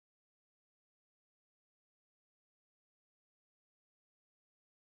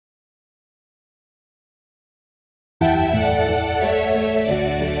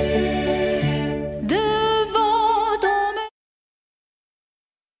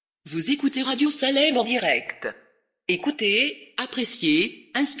Vous écoutez Radio Salem en direct. Écoutez,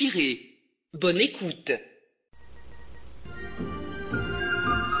 appréciez, inspirez. Bonne écoute.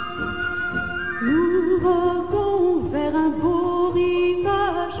 Nous voguons vers un beau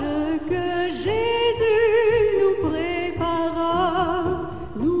rivage que Jésus nous prépara.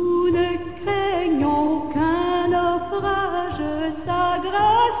 Nous ne craignons aucun naufrage, sa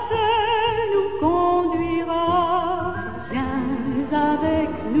grâce nous conduira. Viens avec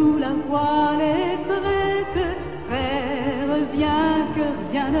nous, la voile est prête, frère, viens que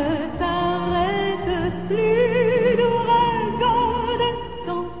rien ne t'arrête. Plus d'ouragan, de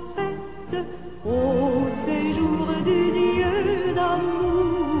tempête, au séjour du Dieu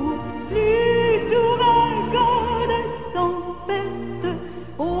d'amour. Plus d'ouragan, de tempête,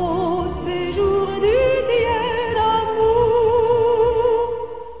 au séjour du Dieu d'amour.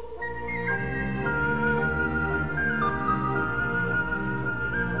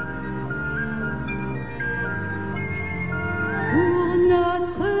 Pour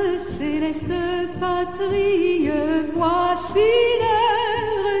notre céleste patrie, voici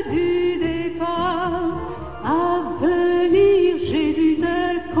l'heure du départ. À venir, Jésus te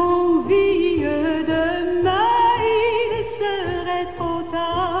convie, demain il serait trop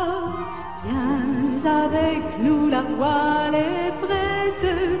tard. Viens avec nous, la voile est prête,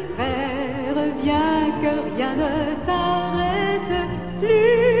 frère, viens que rien ne t'arrête.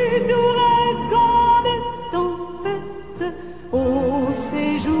 Plus d'ouragan, de tempête, au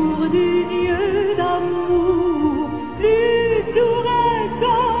séjour du Dieu d'amour. Plus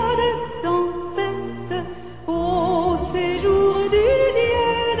d'ouragan, de tempête, au séjour du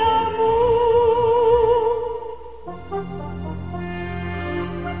Dieu d'amour.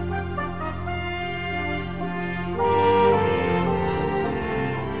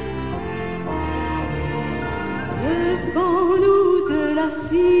 Devant nous de la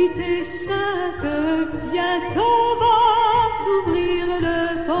cité sainte, bientôt va s'ouvrir le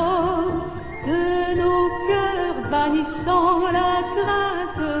port. De nos cœurs bannissant la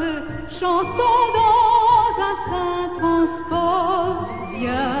crainte, chantons dans un saint transport.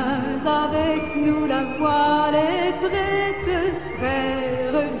 Viens avec nous, la voile est prête,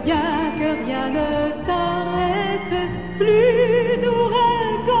 frère, viens que rien ne t'arrête. Plus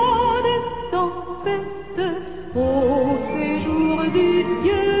d'ouragan, de tempête, au séjour du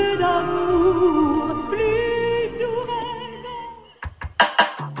Dieu d'amour. Plus d'ouragan.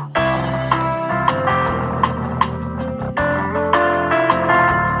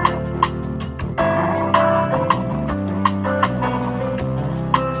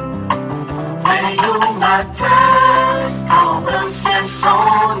 Veille au matin, quand le ciel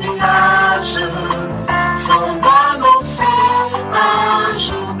sans nuage semble annoncer un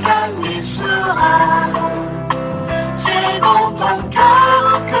jour calme et serein. C'est dans ton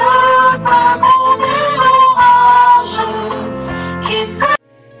cœur que paront l'orage qui fait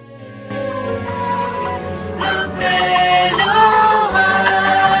le pèlerin.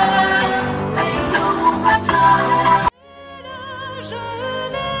 Veille au matin. La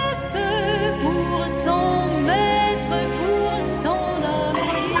jeunesse pour son maître, pour son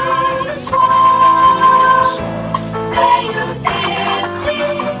ami. Veille le soir, veille et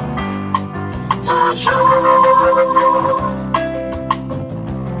prie, toujours.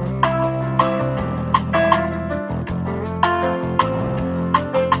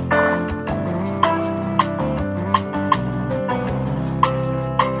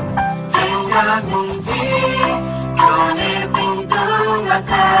 Veille à midi, quand les bruits de la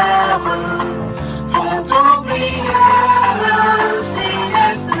terre font oublier le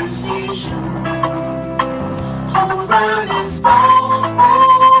céleste séjour. Trouve un instant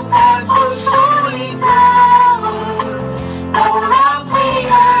pour être solitaire dans la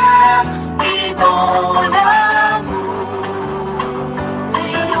prière et dans l'amour.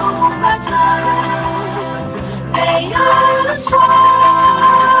 Veille au matin, veille le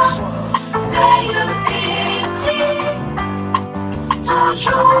soir, veille et prie,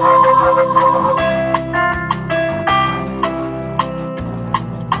 toujours.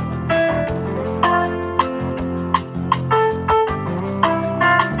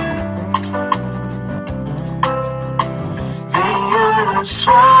 Veille le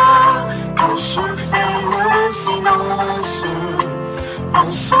soir, quand se fait le silence,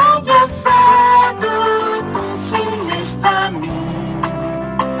 pense au bienfait de ton céleste ami.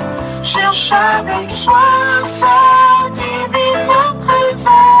 Cherche avec soin sa divine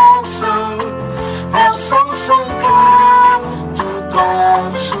présence, versant son cœur tout en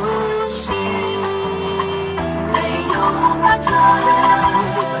souci. Veille au matin,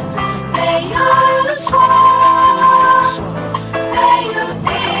 veille le soir, veille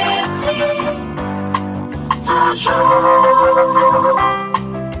et toujours.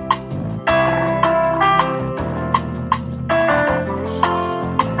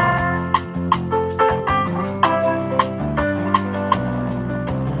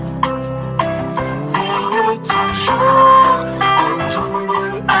 Veille toujours en tout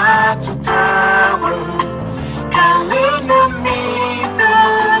lieu, à toute heure, car l'ennemi te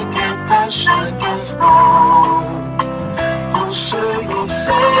guette à chaque instant. Pour ceux qui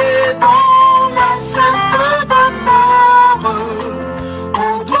c'est dans la sainte demeure,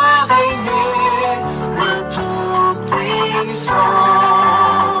 où doit régner le Tout-Puissant.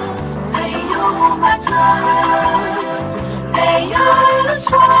 Veille au matin, veille le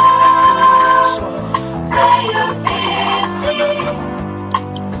soir, veille midi,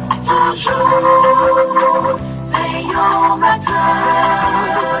 toujours. Veille au matin,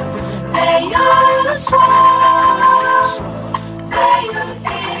 veille le soir, veille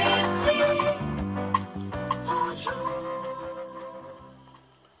midi, toujours.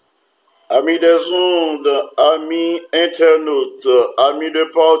 Amis des ondes, amis internautes, amis de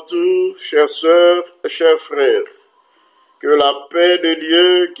partout, chères sœurs, chers frères, que la paix de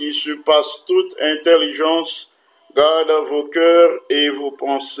Dieu qui surpasse toute intelligence garde vos cœurs et vos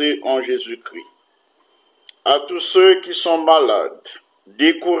pensées en Jésus-Christ. À tous ceux qui sont malades,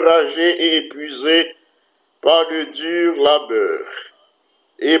 découragés et épuisés par de durs labeurs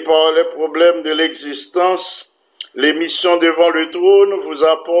et par les problèmes de l'existence, l'émission Devant le trône vous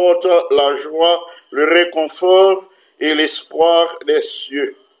apporte la joie, le réconfort et l'espoir des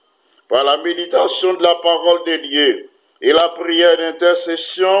cieux. Par la méditation de la parole de Dieu et la prière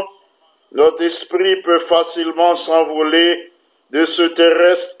d'intercession, notre esprit peut facilement s'envoler de ce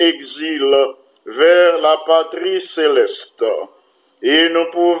terrestre exil vers la patrie céleste. Et nous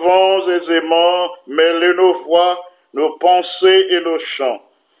pouvons aisément mêler nos voix, nos pensées et nos chants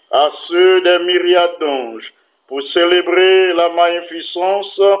à ceux des myriades d'anges pour célébrer la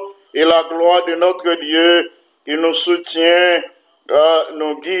magnificence et la gloire de notre Dieu qui nous soutient,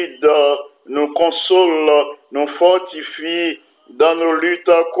 nous guide, nous console, nous fortifie dans nos luttes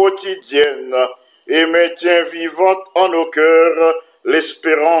quotidiennes et maintient vivante en nos cœurs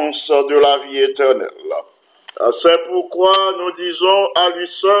l'espérance de la vie éternelle. C'est pourquoi nous disons à lui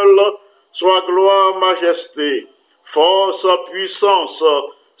seul, soit gloire, majesté, force, puissance,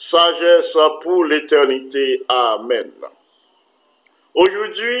 sagesse pour l'éternité. Amen.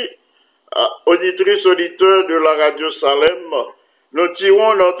 Aujourd'hui, auditrices, auditeurs de la radio Salem, nous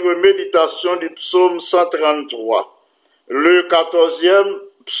tirons notre méditation du psaume 133, le 14e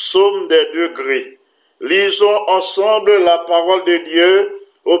psaume des degrés. Lisons ensemble la parole de Dieu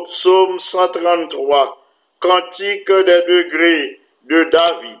au psaume 133, cantique des degrés de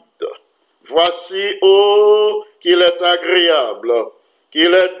David. Voici, ô qu'il est agréable,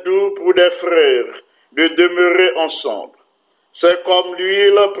 qu'il est doux pour des frères de demeurer ensemble. C'est comme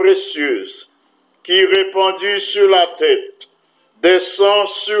l'huile précieuse qui, répandue sur la tête, descend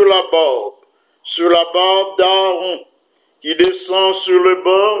sur la barbe d'Aaron, qui descend sur le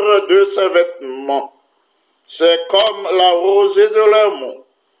bord de ses vêtements. C'est comme la rosée de l'Hermon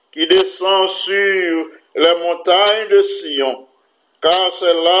qui descend sur les montagnes de Sion, car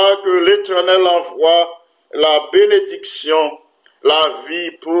c'est là que l'Éternel envoie la bénédiction, la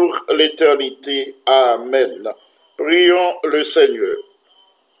vie pour l'éternité. Amen. Prions le Seigneur.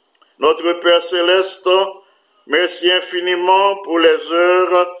 Notre Père céleste, merci infiniment pour les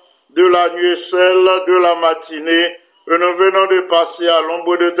heures de la nuit et celles de la matinée que nous venons de passer à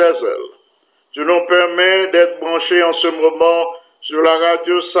l'ombre de tes ailes. Tu nous permets d'être branchés en ce moment sur la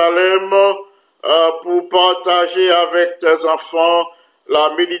radio Salem pour partager avec tes enfants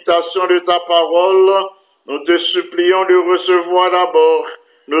la méditation de ta parole. Nous te supplions de recevoir d'abord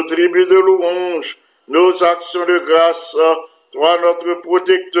nos tribus de louange, nos actions de grâce, toi notre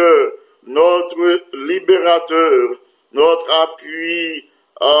protecteur, notre libérateur, notre appui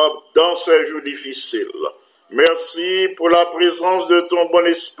dans ces jours difficiles. Merci pour la présence de ton bon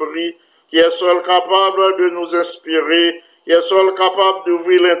esprit qui est seul capable de nous inspirer, qui est seul capable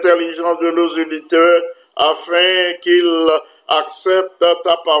d'ouvrir l'intelligence de nos auditeurs afin qu'ils acceptent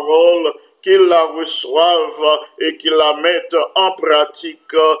ta parole, qu'ils la reçoivent et qu'ils la mettent en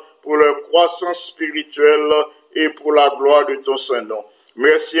pratique pour leur croissance spirituelle et pour la gloire de ton Saint-Nom.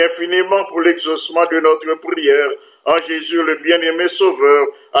 Merci infiniment pour l'exaucement de notre prière. En Jésus, le bien-aimé Sauveur,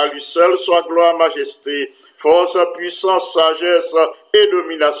 à lui seul soit gloire, majesté, force, puissance, sagesse et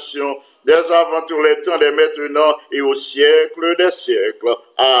domination, dès avant tous les temps, dès maintenant et au siècle des siècles.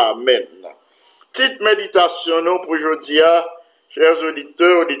 Amen. Petite méditation nous pour aujourd'hui, chers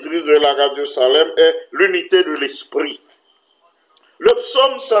auditeurs, auditrices de la radio Salem, est l'unité de l'esprit. Le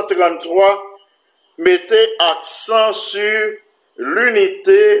psaume 133 mettait accent sur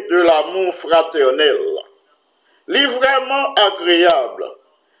l'unité de l'amour fraternel. Li vraiment agréable,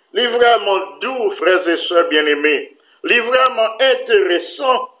 li vraiment doux, frères et sœurs bien-aimés, li vraiment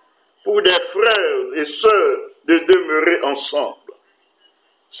intéressant pour des frères et sœurs de demeurer ensemble.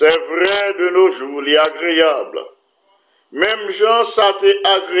 C'est vrai de nos jours, li agréable. Même Jean, ça t'est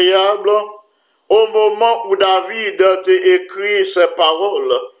agréable au moment où David a écrit ces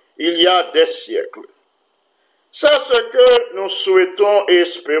paroles, il y a des siècles. C'est ce que nous souhaitons et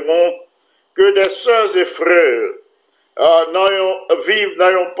espérons que des sœurs et frères vivent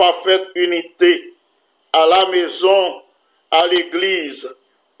dans une parfaite unité à la maison, à l'église,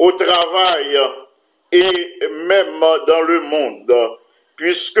 au travail et même dans le monde,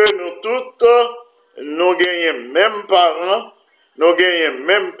 puisque nous toutes, nous gagnons même parents, nous gagnons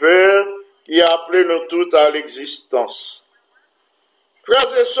même père qui a appelé nous toutes à l'existence.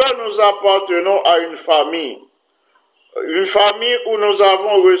 Frères et sœurs, nous appartenons à une famille où nous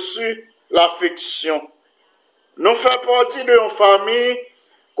avons reçu l'affection. Nous faisons partie d'une famille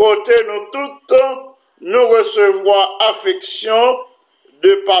côté nous toutes, nous recevons affection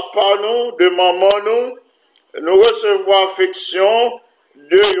de papa nous, de maman nous recevons affection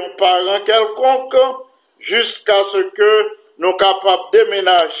de parents quelconque jusqu'à ce que nous sommes capables de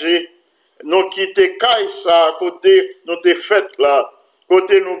déménager, nous quitter Kaïsa, côté nous te fait là,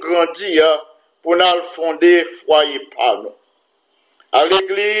 côté nous grandir pour nous fonder foyer par nous. À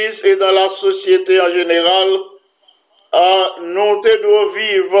l'église et dans la société en général, nous devons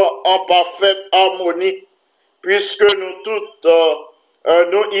vivre en parfaite harmonie, puisque nous toutes,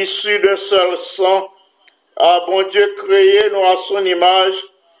 nous issus d'un seul sang, bon Dieu créé nous à son image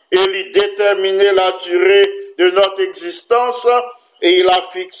et il déterminé la durée de notre existence et il a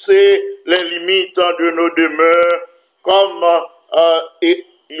fixé les limites de nos demeures comme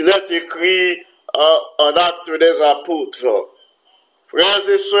il est écrit en Actes des Apôtres. Frères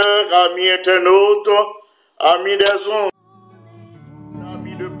et sœurs, amis internautes, amis des ondes,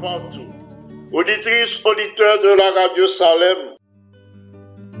 amis de partout, auditrices, auditeurs de la radio Salem,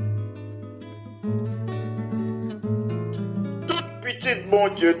 petite bon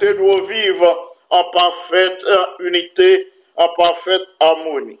Dieu, tu dois vivre en parfaite unité, en parfaite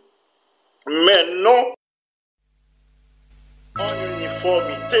harmonie. Mais non en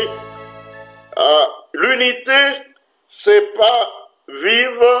uniformité. L'unité, c'est pas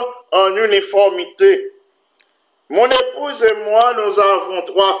vivre en uniformité. Mon épouse et moi, nous avons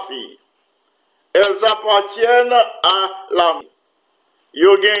 3 filles. Elles appartiennent à la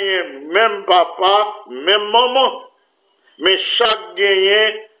yo gagne même papa, même maman. Mais chaque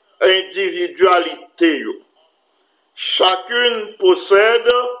gagne individualité. Chacune possède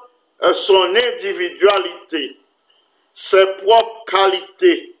son individualité, ses propres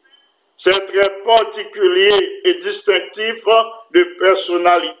qualités, ses traits particuliers et distinctifs de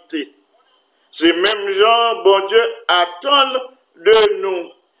personnalité. Ces mêmes gens, bon Dieu, attendent de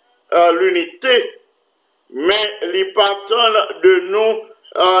nous l'unité, mais ils attendent de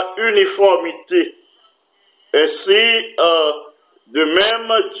nous uniformité. Ainsi, de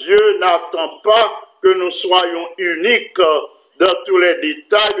même, Dieu n'attend pas que nous soyons uniques dans tous les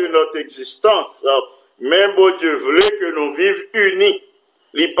détails de notre existence. Mais bon Dieu voulait que nous vivions unis.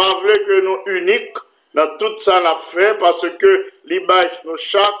 Il n'est pas voulu que nous uniques dans tout ça n'a fait parce que nous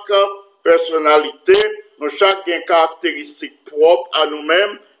chaque personnalité, nous chaque caractéristique propre à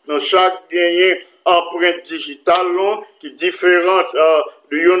nous-mêmes, nous chaque gagne empreinte digitale qui est différente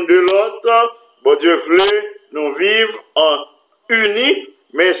de l'une de l'autre. Bon Dieu voulait nous vivre en unis,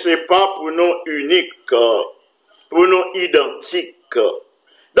 mais c'est pas pour nous uniques, pour nous identiques.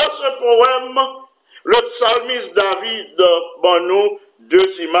 Dans ce poème, le psalmiste David donne nous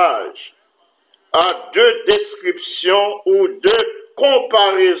 2 images, à 2 descriptions ou 2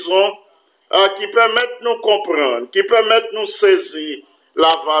 comparaisons qui permettent de nous comprendre, qui permettent de nous saisir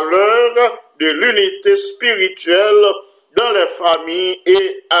la valeur de l'unité spirituelle dans les familles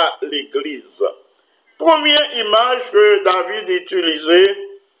et à l'Église. Première image que David utilisait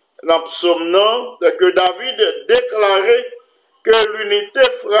dans le psaume, c'est que David déclarait que l'unité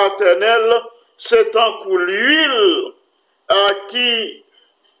fraternelle, c'est un coup l'huile qui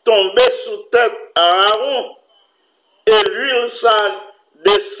tombait sous tête à Aaron, et l'huile, ça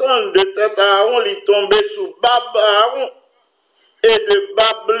descend de tête à Aaron, il tombait sous Bab Aaron, et de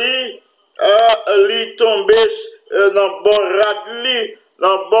Babli, il tombait dans bon radli,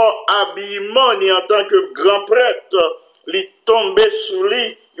 dans bon habillement, ni en tant que grand prêtre, il tombait sous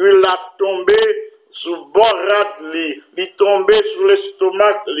lui, il a tombé sous bon radli, il tombait sous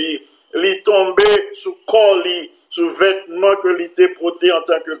l'estomac, il tombait sous corps, sous vêtements que il était porté en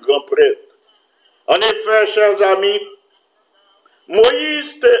tant que grand prêtre. En effet, chers amis,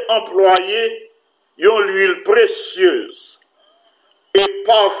 Moïse t'a employé une huile précieuse et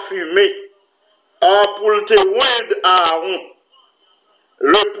parfumée pour te oindre Aaron,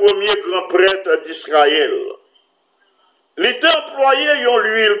 le premier grand prêtre d'Israël. Il t'a employé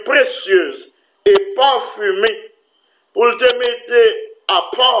une huile précieuse et parfumée pour te mettre à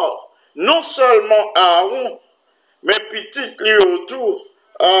part non seulement Aaron, mais petit lui autour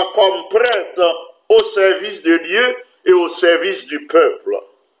comme prêtre au service de Dieu et au service du peuple.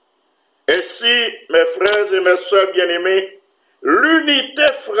 Ainsi, mes frères et mes sœurs bien-aimés, l'unité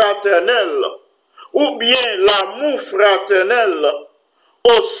fraternelle ou bien l'amour fraternel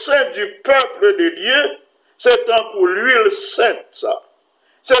au sein du peuple de Dieu, c'est un coup l'huile sainte, ça.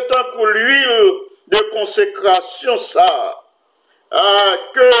 C'est un coup l'huile de consécration, ça,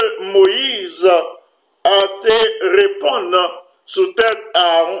 que Moïse a été répandre sous tête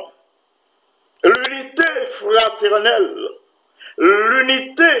Aaron. L'unité fraternelle,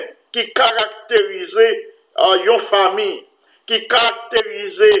 l'unité qui caractérisait une famille, qui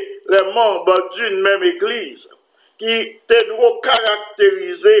caractérisait les membres d'une même église, qui doit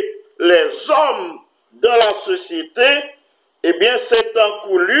caractériser les hommes dans la société, eh bien c'est un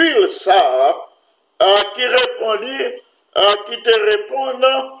coup l'huile, ça, qui répondit, qui te répond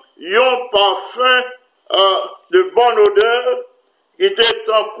un parfum de bonne odeur, qui était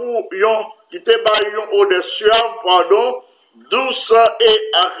un coup, qui était une odeur suave, pardon, douce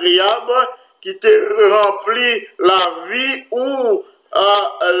et agréable, qui te remplit la vie ou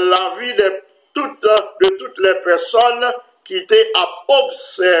la vie de toutes les personnes qui étaient à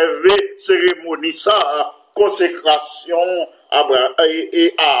observer cérémonie, ça, consécration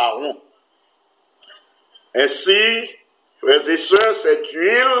et Aaron. Ainsi, frères et sœurs, cette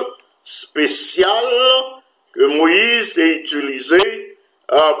huile spéciale que Moïse a utilisée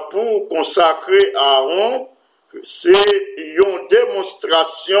pour consacrer Aaron, c'est une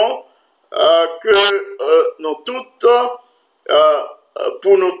démonstration que nous toutes,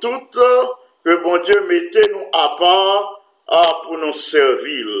 pour nous toutes, que bon Dieu mettait nous à part pour nous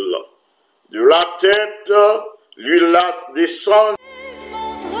servir. De la tête, l'huile descend.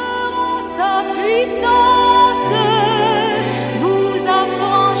 Montreront sa puissance, vous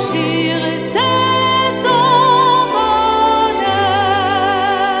affranchir ses bonheur.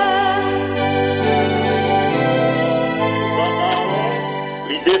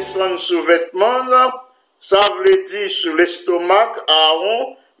 Il descend sous vêtements, ça veut dire sur l'estomac,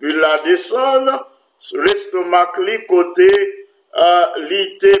 Aaron, il la descend sur l'estomac, les côtés,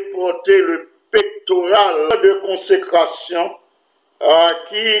 l'ité porté le pectoral de consécration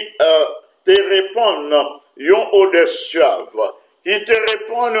qui te répond une odeur suave, qui te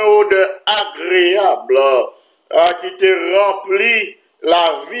répond une odeur agréable, qui te remplit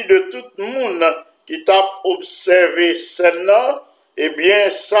la vie de tout le monde qui t'a observé celle-là, eh bien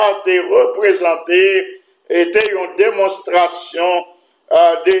ça te représenté, était une démonstration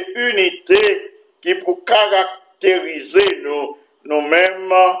d'unité qui pour caractériser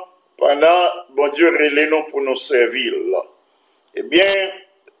nous-mêmes pendant, bon Dieu, relève-nous pour nous servir. Eh bien,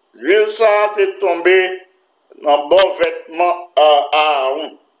 l'huile ça est tombé dans bon vêtement à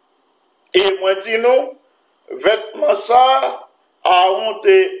Aaron. Et moi dis nous, vêtement ça, Aaron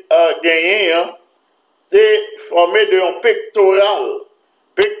t'est gagné, t'est formé d'un pectoral.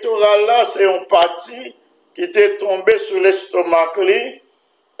 Pectoral là, c'est une partie qui t'est tombé sur l'estomac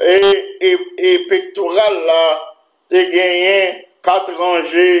et pectoral là, t'es gagné 4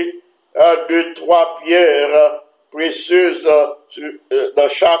 rangées de 3 pierres précieuses dans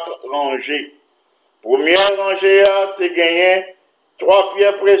chaque rangée. Première rangée, t'es gagné 3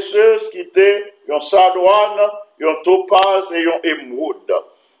 pierres précieuses qui étaient un sardoine, un topaz et un émeraude.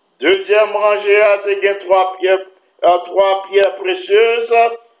 Deuxième rangée, t'es gagné 3 pierres précieuses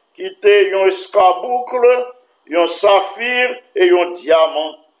qui étaient un escarboucle, un saphir et un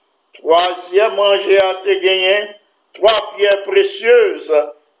diamant. Troisième rangée, t'es gagné 3 pierres précieuses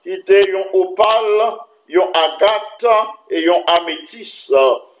qui étaient un opale, un agate et un améthyste.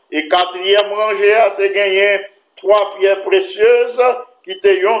 Et quatrième rangée, t'es gagné 3 pierres précieuses qui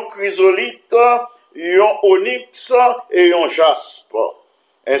étaient un chrysolite, un onyx et un jaspe.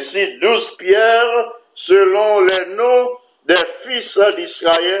 Ainsi 12 pierres selon les noms des fils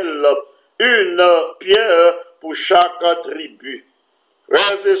d'Israël, une pierre pour chaque tribu.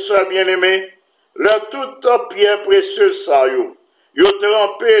 Frères et sœurs bien-aimés, les toutes pierres précieuses ça yo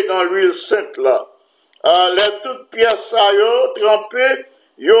trempé dans l'huile sainte là. Les toutes pierres ça yo trempé,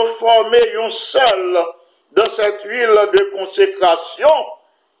 yo formé un seul dans cette huile de consécration.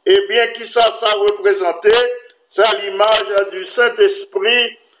 Eh bien, qui ça représentait? C'est l'image du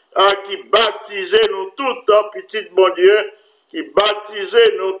Saint-Esprit qui baptisait nous toutes, petite bon Dieu, qui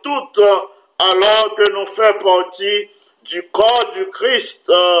baptisait nous toutes alors que nous faisons partie du corps du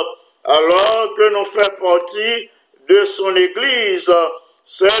Christ, alors que nous faisons partie de son Église.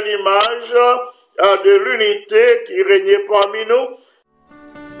 C'est l'image de l'unité qui régnait parmi nous.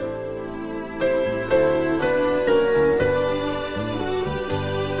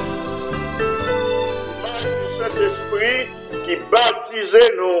 Saint-Esprit qui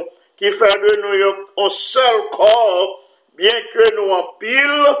baptisait nous, qui fait de nous un seul corps, bien que nous en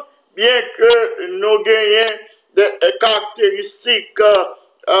pile, bien que nous gagnions des caractéristiques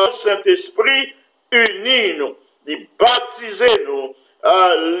Saint-Esprit, unis nous, il baptiser nous,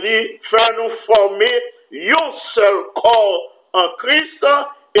 il fait nous former un seul corps en Christ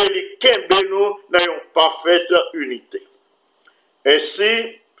et il kembe nous dans une parfaite unité.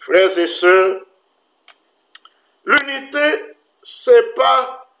 Ainsi, frères et sœurs, l'unité, c'est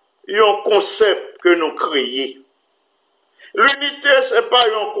pas un concept que nous créons. L'unité, c'est pas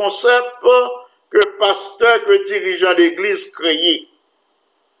un concept que pasteur, que dirigeant d'église créent.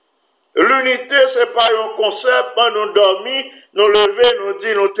 L'unité, c'est pas un concept, nous dormir, nous lever, nous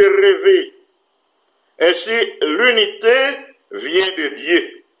dire, nous te rêver. Ainsi, l'unité vient de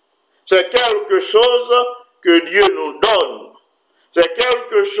Dieu. C'est quelque chose que Dieu nous donne. C'est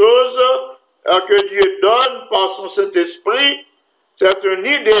quelque chose que Dieu donne par son Saint-Esprit. C'est un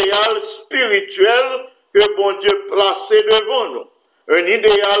idéal spirituel que bon Dieu placé devant nous. Un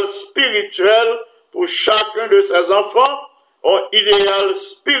idéal spirituel pour chacun de ses enfants, un idéal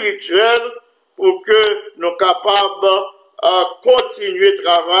spirituel pour que nous soyons capables de continuer le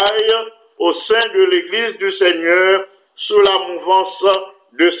travail au sein de l'Église du Seigneur sous la mouvance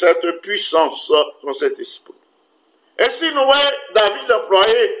de cette puissance dans cet esprit. Ainsi, nous voyons David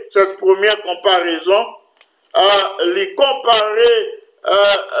employer cette première comparaison à lui comparer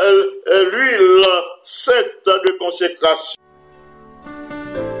l'huile sainte de consécration.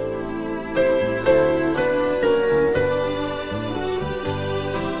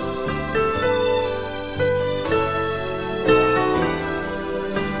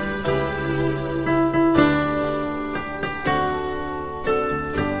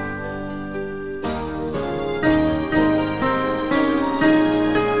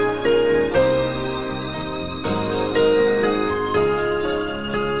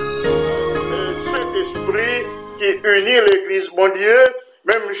 Qui unit l'Église, mon Dieu,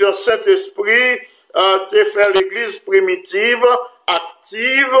 même Jean Saint-Esprit a fait l'Église primitive,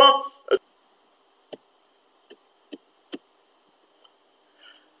 active.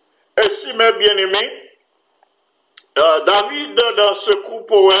 Ainsi, mes bien-aimés, David, dans ce court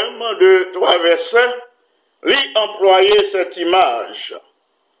poème de 3 versets, lui employait cette image.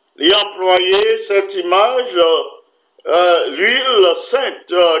 L'huile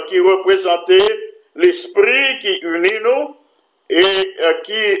sainte qui représentait l'esprit qui unit nous et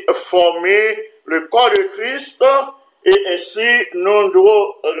qui formait le corps de Christ, et ainsi nous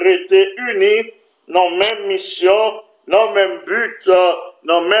devons rester unis dans la même mission, dans le même but,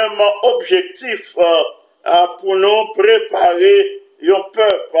 dans le même objectif pour nous préparer un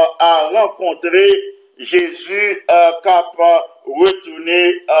peuple à rencontrer Jésus capable de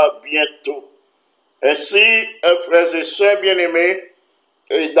retourner bientôt. Ainsi, frères et sœurs bien-aimés,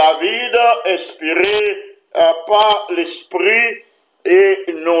 David, inspiré par l'Esprit, et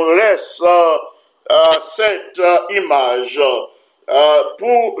nous laisse cette image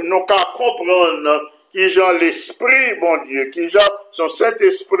pour nous comprendre que genre l'Esprit, bon Dieu, que genre son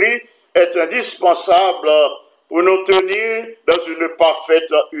Saint-Esprit est indispensable pour nous tenir dans une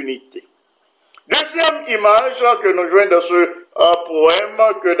parfaite unité. Deuxième image que nous joignons dans ce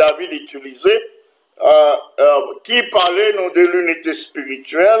poème que David utilisait, qui parlait de l'unité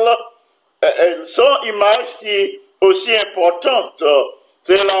spirituelle, son image qui est aussi importante,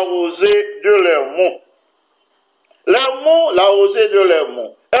 c'est la rosée de l'Hermon. L'Hermon, la rosée de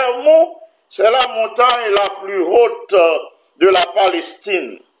l'Hermon. Hermon, c'est la montagne la plus haute de la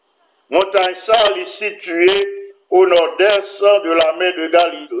Palestine. Montagne ça, elle est située au nord-est de la mer de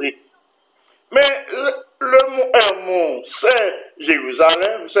Galilée. Mais le mont Hermon, c'est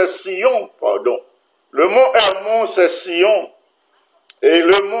Jérusalem, c'est Sion, pardon. Le mont Hermon, c'est Sion. Et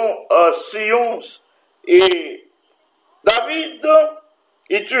le mont Sion, et David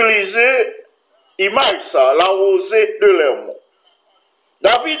utilisait l'image ça, la rosée de l'Hermon.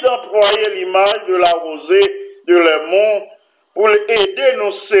 David employait l'image de la rosée de l'Hermon pour aider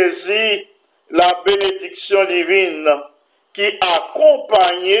nous saisir la bénédiction divine qui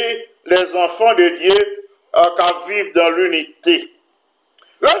accompagnait les enfants de Dieu à vivre dans l'unité.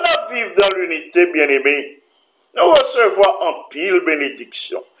 Là, nous vivons dans l'unité, bien-aimés. Nous recevons en pile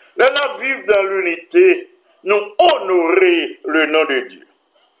bénédiction. Là, nous vivons dans l'unité, nous honorer le nom de Dieu.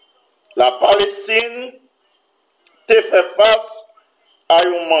 La Palestine t'a fait face à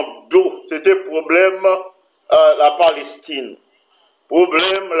un manque d'eau. C'était problème la Palestine.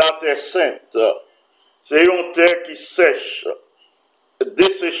 Problème la terre sainte. C'est une terre qui sèche,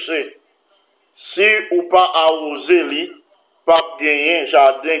 desséchée. Si ou pas arroser li, pas gagner un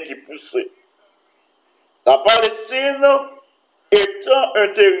jardin qui pousse. La Palestine étant un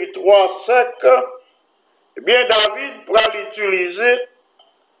territoire sec, eh bien David pourra l'utiliser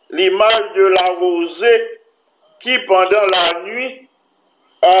l'image de la rosée qui pendant la nuit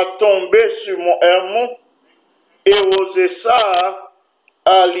a tombé sur mon Hermon et rosé ça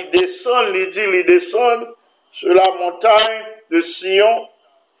à l'y descendre sur la montagne de Sion.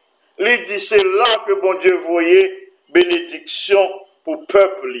 Il dit c'est là que bon Dieu voyait bénédiction pour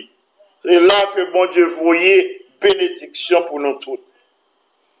peuple. C'est là que bon Dieu voyait bénédiction pour nous tous.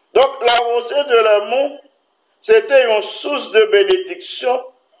 Donc la rosée de l'Hermon, c'était une source de bénédiction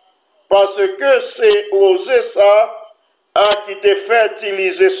parce que c'est rosée ça qui t'a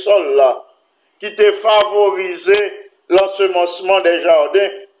fertilisé sol là, qui t'a favorisé l'ensemencement des jardins,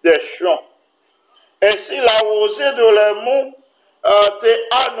 des champs. Ainsi la rosée de l'Hermon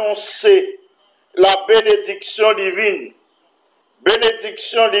t'a annoncé la bénédiction divine.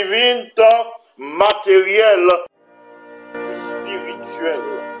 Bénédiction divine tant matérielle que spirituelle.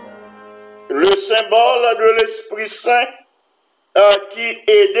 Le symbole de l'Esprit Saint qui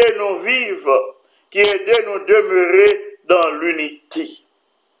aidait nous vivre, qui aidait nous demeurer dans l'unité.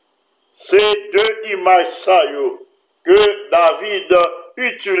 C'est deux images ça que David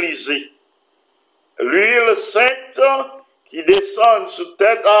utilisait. L'huile sainte qui descend sous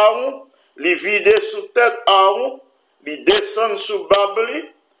tête Aaron, les vider sous tête Aaron, les descend sous Babli,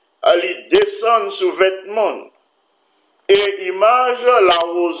 les descend sous vêtements. Et image la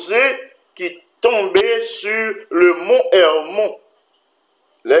rosée qui tombait sur le mont Hermon.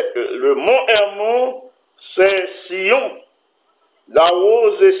 Le mont Hermon, c'est Sion. La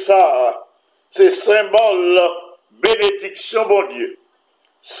rosée ça, c'est symbole bénédiction bon Dieu.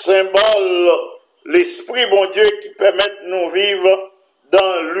 Symbole l'Esprit bon Dieu qui permet de nous vivre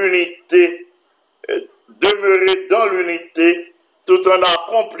dans l'unité, demeurer dans l'unité, tout en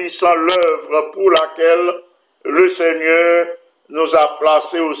accomplissant l'œuvre pour laquelle le Seigneur nous a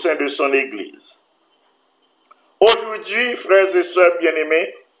placés au sein de son Église. Aujourd'hui, frères et sœurs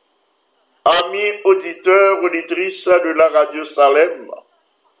bien-aimés, amis auditeurs, auditrices de la radio Salem,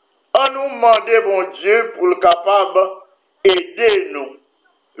 à nous demander, bon Dieu, pour le capable aider nous,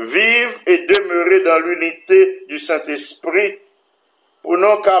 vivre et demeurer dans l'unité du Saint-Esprit, pour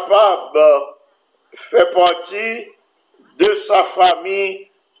nous capables faire partie de sa famille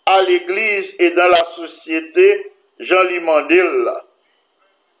à l'Église et dans la société, Jean-Louis Mandel.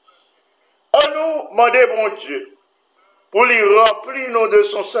 À nous demander, bon Dieu, pour lui remplir nous de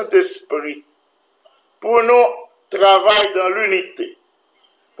son Saint-Esprit, pour nous travailler dans l'unité,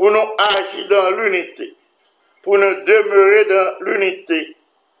 pour nous agir dans l'unité, pour nous demeurer dans l'unité,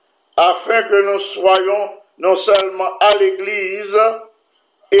 afin que nous soyons non seulement à l'Église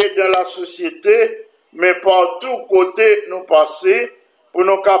et dans la société, mais partout côté nous passer, pour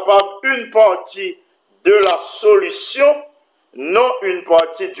nous capables une partie de la solution, non une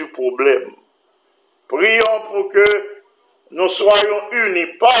partie du problème. Prions pour que nous soyons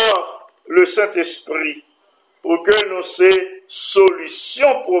unis par le Saint-Esprit, pour que nous ces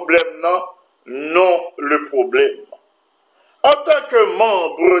solutions problème non le problème. En tant que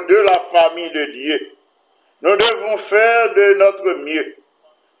membres de la famille de Dieu, nous devons faire de notre mieux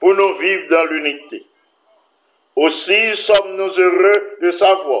pour nous vivre dans l'unité. Aussi sommes-nous heureux de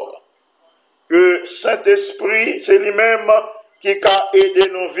savoir que Saint-Esprit, c'est lui-même qui a aidé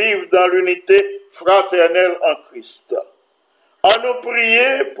nous vivre dans l'unité fraternelle en Christ. À nous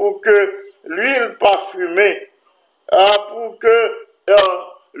prier pour que l'huile parfumée,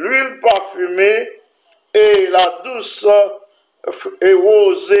 et la douce et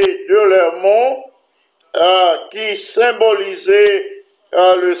rosée de l'Hermon, qui symbolisait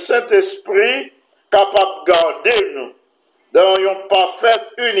le Saint-Esprit, capable de garder nous dans une parfaite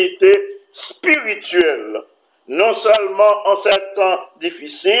unité spirituelle, non seulement en ces temps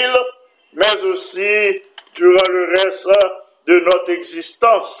difficiles, mais aussi durant le reste de notre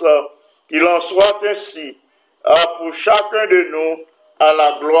existence. Qu'il en soit ainsi pour chacun de nous, à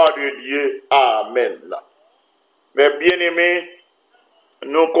la gloire de Dieu. Amen. Mes bien-aimés,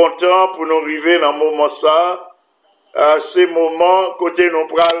 nous comptons pour nous arriver dans le moment ça, ces moments côté nous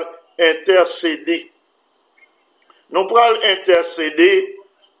pral intercéder. Nous pral intercéder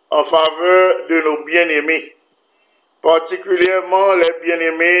en faveur de nos bien-aimés. particulièrement les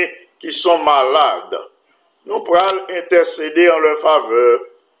bien-aimés qui sont malades. Nous pourrons intercéder en leur faveur.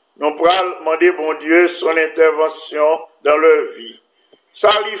 Nous pourrons demander, bon Dieu, son intervention dans leur vie. Ça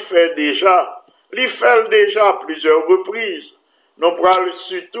l'y fait déjà. L'y fait déjà à plusieurs reprises. Nous pourrons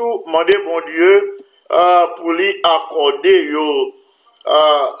surtout demander, bon Dieu, pour lui accorder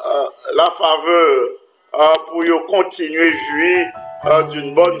la faveur, pour lui continuer à jouir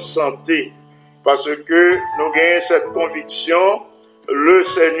d'une bonne santé. Parce que nous gagnons cette conviction, le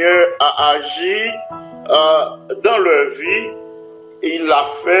Seigneur a agi dans leur vie, il l'a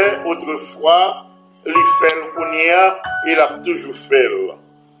fait autrefois, il fait le kounia, il a toujours fait.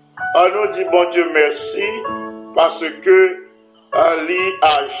 On nous dit bon Dieu merci, parce que il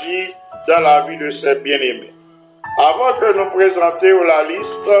agit dans la vie de ses bien-aimés. Avant que nous présentions la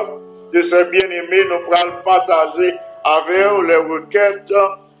liste de ces bien-aimés, nous pourrons partager avec eux les requêtes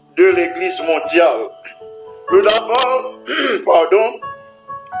de l'Église mondiale. Tout d'abord,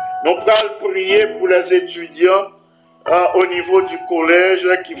 nous pourrons prier pour les étudiants au niveau du collège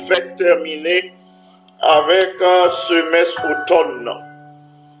qui fait terminer avec semestre automne.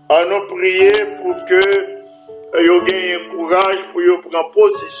 Nous prier pour que ils gagnent courage pour qu'ils prennent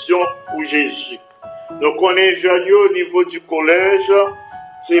position pour Jésus. Nous connaissons au niveau du collège,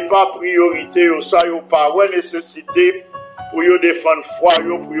 c'est pas priorité, ça n'y a pas de nécessité pour qu'ils défendre foi,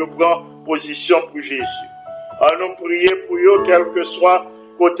 pour qu'ils prennent position pour Jésus. Nous prier pour eux, quel que soit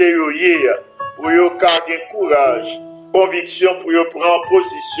côté hier, pour eux garder courage, conviction pour eux prendre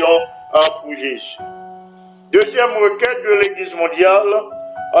position pour Jésus. Deuxième requête de l'Église mondiale,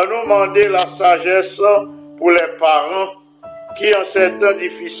 on nous demandé la sagesse pour les parents qui, en ces temps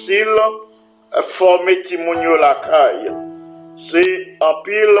difficiles, forment Timonio la caille. C'est un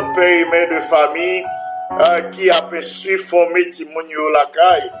pile périmètre de famille qui a su former Timonio la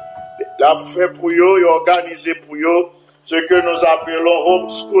caille. L'a fait pour eux et organisé pour eux ce que nous appelons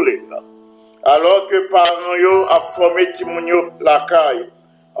homeschooling. Alors que parents yo a formé Timonio la caille,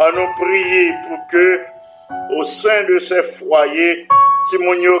 on nous prié pour que au sein de ces foyers,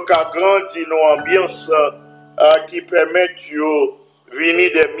 Timonio a grandi dans ambiance qui permettent de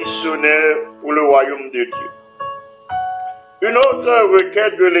venir des missionnaires pour le royaume de Dieu. Une autre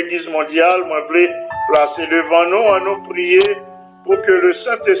requête de l'Église mondiale, moi, je voulais placer devant nous, à nous prier pour que le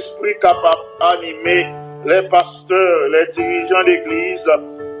Saint-Esprit capable d'animer les pasteurs, les dirigeants d'Église,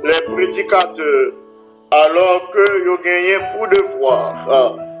 les prédicateurs, alors que vous gagnez pour devoir,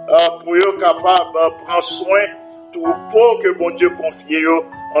 pour être capable de prendre soin tout pour que bon Dieu confie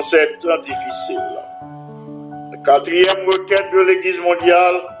en ces temps difficiles. Quatrième requête de l'Église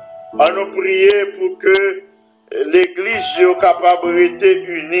mondiale, à nous prier pour que l'Église soit capable d'être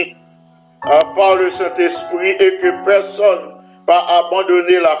unie par le Saint-Esprit et que personne va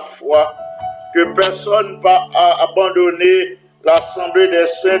abandonner la foi, que personne va abandonner l'Assemblée des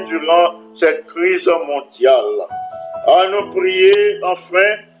Saints durant cette crise mondiale. À nous prier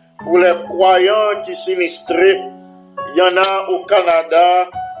enfin pour les croyants qui sinistrés. Il y en a au Canada,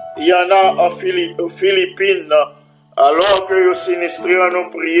 il y en a aux Philippines, alors que les sinistrés nous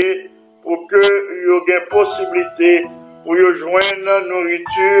prier pour que y ait possibilité pour y joindre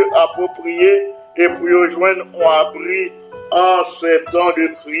nourriture appropriée et pour y joindre un abri en ces temps de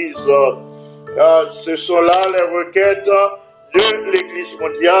crise. Ce sont là les requêtes de l'Église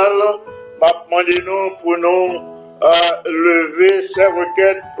mondiale. Demandez-nous pour nous lever ces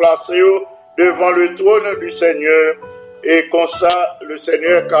requêtes, placer devant le trône du Seigneur. Et comme ça, le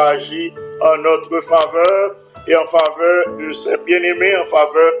Seigneur qui agit en notre faveur et en faveur de ses bien-aimés, en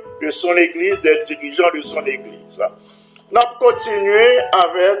faveur de son Église, des dirigeants de son Église. Nous continuons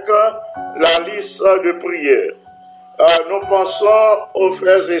avec la liste de prières. Nous pensons aux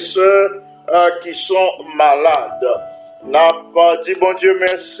frères et sœurs qui sont malades. Nous avons dit, bon Dieu,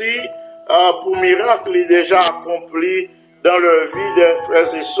 merci pour le miracle déjà accompli dans leur vie des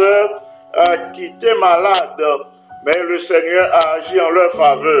frères et sœurs qui étaient malades. Mais le Seigneur a agi en leur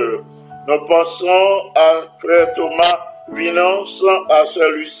faveur. Nous pensons à frère Thomas Vinance, à sœur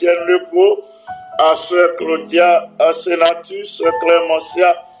Lucienne Lecaux, à sœur Claudia Senatus,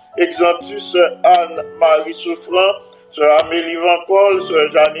 Clémentia Exantus, Anne-Marie Souffrant, sœur Amélie Vancol, sœur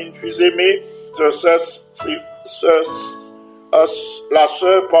Janine Fusémé, la sœur,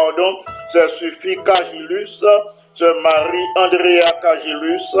 sœur Sophie Cagilus, sœur Marie-Andrea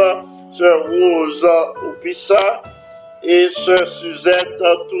Cagilus, sœur Rose Oupissa, et sœur Suzette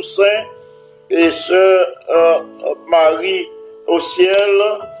Toussaint, et sœur Marie au ciel,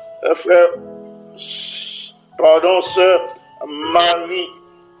 sœur Marie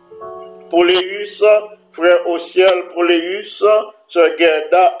Poléus, frère au ciel Poléus, sœur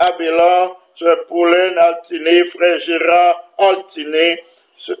Gerda Abela, Sœur Pauline Altiné, frère Gérard Altiné,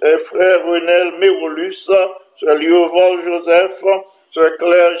 frère Renel Mérolus, Sœur Liovol Joseph, Sœur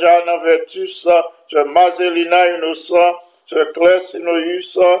Claire Jeanne Vertus, Sœur Marcelina Innocent, Sœur Claire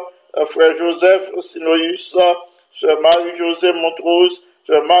Sinoïus, frère Joseph Sinoïus, Sœur Marie-Josée Montrose,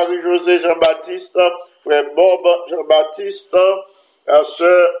 Sœur Marie-Josée Jean-Baptiste, frère Bob Jean-Baptiste,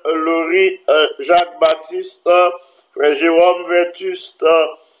 Sœur Laurie Jacques-Baptiste, frère Jérôme Vertus,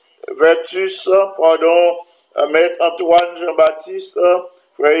 Maître Antoine Jean-Baptiste,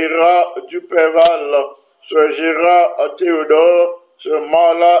 frère Ira Duperval, Sœur Gérard Théodore, Sœur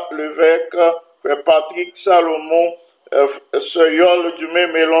Marla Levesque, frère Patrick Salomon, Sœur Yol Dumé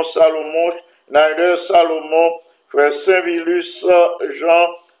Mélon Salomon, Schneider Salomon, frère Saint-Vilus Jean,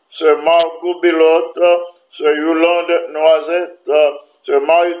 Sœur Margot Belotte, Sœur Yolande Noisette, Sœur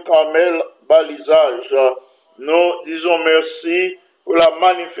Marie-Carmel Balisage. Nous disons merci pour la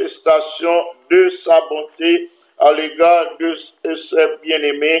manifestation de sa bonté à l'égard de ses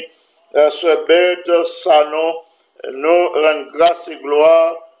bien-aimés. Sœur Berthe Sanon, nous rendons grâce et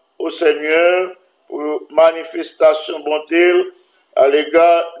gloire au Seigneur pour manifestation bonté à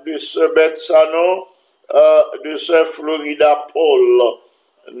l'égard de Sœur Berthe Sanon, de Sœur Florida Paul.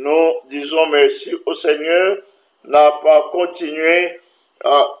 Nous disons merci au Seigneur, n'a pas continué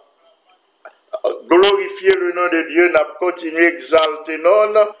à glorifier le nom de Dieu, n'a pas continué à exalter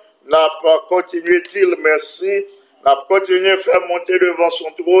non, n'a pas continué à dire merci, n'a pas continué à faire monter devant son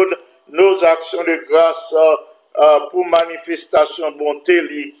trône nos actions de grâce pour manifestation bonté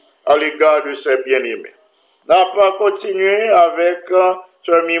à l'égard de ses bien-aimés. N'a pas continué avec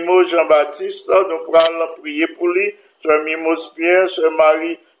Sœur Mimose Jean-Baptiste, nous pourrons prier pour lui, Sœur Mimose Pierre, Sœur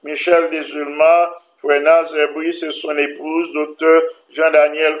Marie-Michel Desulma, Frère Nazaire Brice et son épouse, Docteur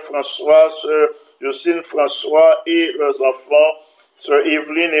Jean-Daniel François, Sœur Jocelyne François et leurs enfants, Sœur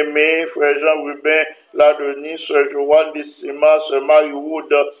Evelyne Aimé, Frère Jean-Rubin Ladenis, Sœur Joanne Destima, Sœur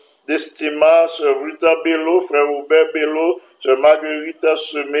Marie-Wood Destima, Sœur Rita Bello, Frère Robert Bello, Sœur Marguerite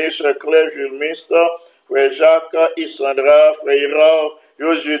Semé, Sœur Claire Julmiste, Frère Jacques Isandra, Frère Irard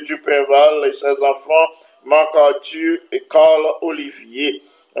Josué Duperval et ses enfants, Marc Arthur et Carl Olivier.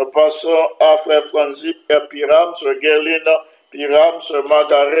 Nous passons à Frère Franzi Piram, Sœur Guerline Piram, Sœur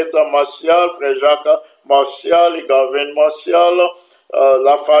Margaret Martial, Frère Jacques Martial et Gavin Martial,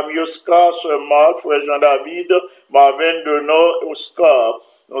 la famille Oscar, Sœur Marc, Frère Jean-David, Marvin Denot, Oscar.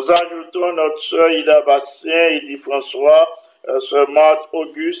 Nous ajoutons notre Sœur Ida Bastien, Edith François, Sœur Marthe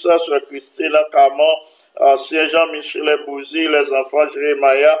Auguste, Sœur Christine Camon, Ancien Jean-Michel Bouzy, les enfants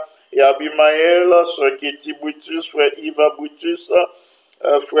Jérémia et Abimaël, Sœur Kitty Boutus, Frère Yves Boutus,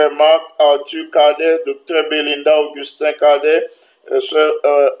 Frère Marc Arthur Cadet, Docteur Belinda Augustin Cadet, Sœur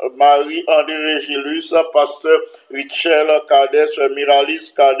Marie-André Régilus, Pasteur Richel Cadet, Sœur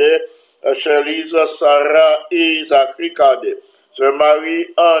Miralis Cadet, Chélise Sarah et Zachary Cadet, Sœur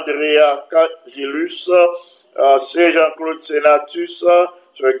Marie-Andrea Gilus, Sœur Jean-Claude Sénatus,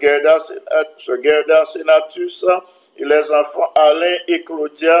 Sœur Gerda Sénatus, et les enfants Alain et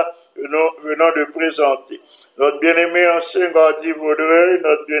Claudia nous venons de présenter. Notre bien-aimé ancien Gordy Vaudreuil,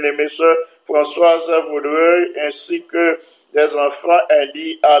 notre bien-aimée sœur Françoise Vaudreuil, ainsi que des enfants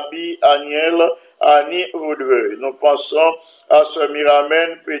Andy, Abby, Aniel, Annie Vaudreuil. Nous pensons à sœur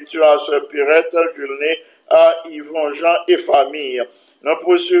Miramène, Pétur, à sœur Pirette, Julné, à Yvon Jean et famille. Nous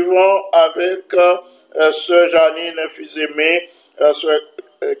poursuivons avec sœur Janine Fils-Aimé, sœur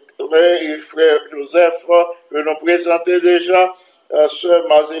Claire et frère Joseph, que nous présentons déjà, sœur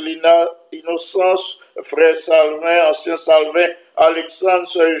Marcelina Innocence, frère Salvin, ancien Salvin Alexandre,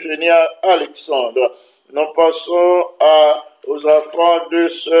 sœur Eugénia Alexandre. Nous passons aux enfants de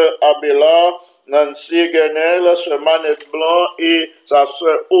sœur Abella, Nancy Guenel, sœur Manette Blanc et sa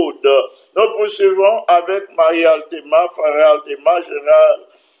sœur Aude. Nous poursuivons avec Marie Altema, frère Altema,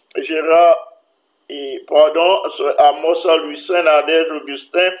 Gérard Amos, Lucien, Nadège,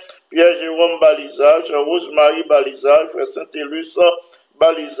 Augustin, Pierre-Jérôme Balisage, Rose-Marie Balisage, Frère Saint-Élus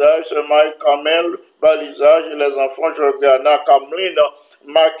Balisage, Sœur Marie-Camel Balisage et les enfants Jorgana, Cameline,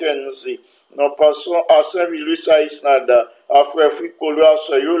 Mackenzie. Nous passons à Saint-Vilus à Isnada, à Frère Fricolo, à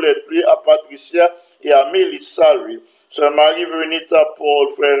Sœur Yolette, à Patricia et à Mélissa, lui. Sœur Marie-Venita Paul,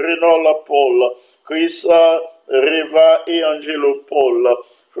 Frère Renola Paul, Chris Reva et Angelo Paul,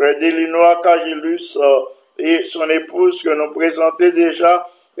 Frère Delinois Cagilus et son épouse que nous présentons déjà,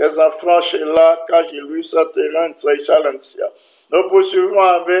 les enfants Sheila Cagilus, Terence et Chalencia. Nous poursuivons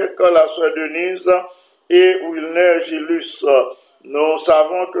avec la sœur Denise et Wilner Gilus. Nous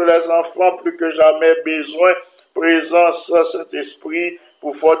savons que les enfants, plus que jamais, besoin présence Saint-Esprit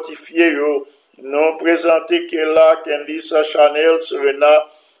pour fortifier eux. Nous présentons Kela, Candice, Chanel, Serena,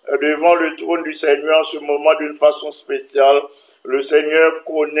 devant le trône du Seigneur en ce moment d'une façon spéciale. Le Seigneur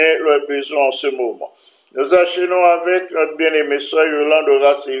connaît leurs besoins en ce moment. Nous enchaînons avec notre bien-aimée sœur Yolande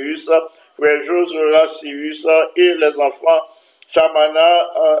Horacius, frère Joseph Horacius et les enfants Chamana,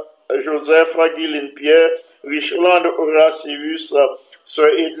 Joseph, Guyline Pierre, Richland Horacius, sœur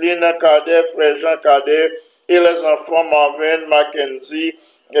Edline Cadet, frère Jean Cadet, et les enfants Marvin, Mackenzie,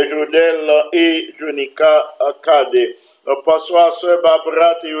 Jodel et Jonica Cadet. Nous passons à sœur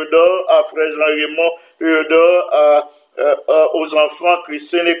Barbara Théodore, à frère Jean-Raymond Théodore, aux enfants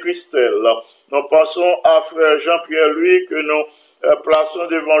Christine et Christelle. Nous passons à frère Jean-Pierre-Louis que nous plaçons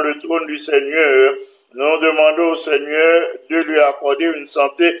devant le trône du Seigneur. Nous demandons au Seigneur de lui accorder une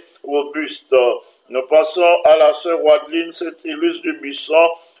santé robuste. Nous passons à la sœur Wadeline Saint-Illustre du Buisson,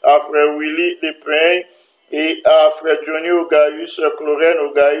 à frère Willy Lépin et à frère Johnny Ogaïus, Chlorène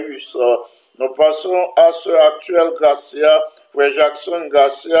Ogaïus. Nous passons à sœur Actuelle Gracia, frère Jackson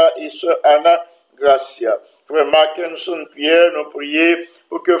Gracia et sœur Anna Gracia. Frère Mackinson Pierre, nous prions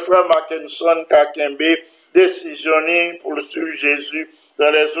pour que frère Mackinson Kakembe décisionne pour le suivre Jésus dans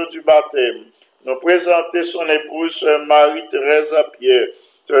les eaux du baptême. Nous présentons son épouse, sœur Marie-Thérèse Pierre,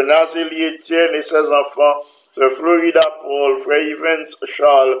 sœur Nazélie Étienne et ses enfants, sœur Florida Paul, frère Evans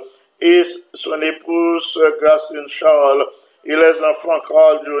Charles et son épouse, sœur Gracine Charles et les enfants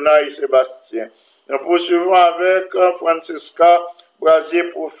Carl, Jonah et Sébastien. Nous poursuivons avec Francisca Brasier,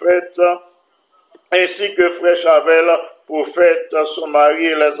 prophète, ainsi que frère Chavel, prophète, son mari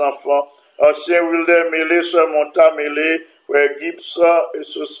et les enfants, ancien Wilder Mélé, sœur Monta Mélé, frère Gibbs et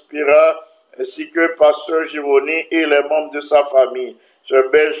Sospira, ainsi que pasteur Gironi et les membres de sa famille. Sœur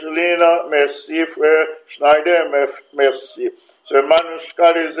Bergeline, merci, frère Schneider, merci. Sœur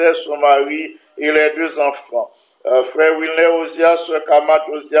Manouchka Lézère, son mari et les deux enfants. Frère Wilner Ozias, sœur Kamat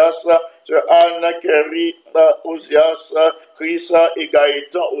Ozias, sœur Anne Kerry Ozias, Chris et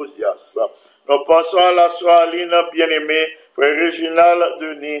Gaëtan Ozias. Nous passons à la sœur Aline bien-aimée, frère Réginald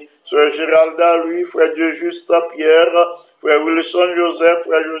Denis, sœur Géralda Louis, frère Dieu Juste Pierre, frère Wilson Joseph,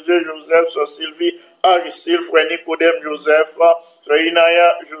 frère José Joseph, sœur Sylvie Aristide, frère Nicodème Joseph, sœur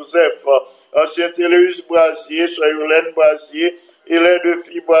Inaya Joseph, ancien Téléus Brasier, sœur Yolène Brasier, et les deux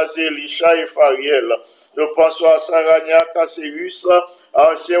filles Brasier, Lisha et Fariel. Nous passons à Sarania Casséus,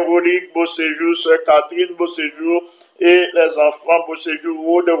 ancien Rodrigue Beauséjour, sœur Catherine Beauséjour, et les enfants Beauséjour,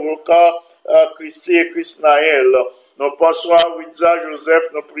 Rode Roca, Christy et Christnaël. Nous passons à Widza Joseph,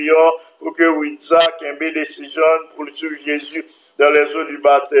 nous prions pour que Widza Kembe décisionne pour le suivre Jésus dans les eaux du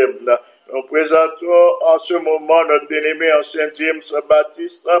baptême. Nous présentons en ce moment notre bien-aimé ancien James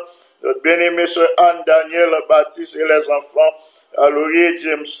Baptiste, notre bien-aimé sœur Anne Daniel Baptiste et les enfants Laurier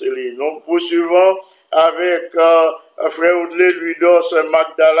James Lee. Nous poursuivons avec frère Oudley Luidor, sœur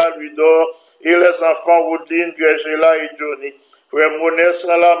Magdala Luidor et les enfants Woodline, Virgila et Johnny. Frère Monet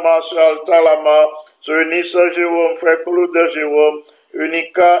Salama, sœur Alta Lama, sœur Nissa Jérôme, frère Claude Jérôme,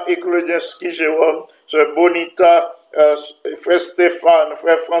 Unica et Claudinski Jérôme, sœur Bonita, frère Stéphane,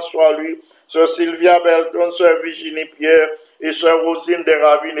 frère François Louis, sœur Sylvia Belton, sœur Virginie Pierre et sœur Rosine de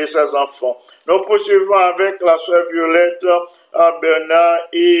Ravine et ses enfants. Nous poursuivons avec la sœur Violette Bernard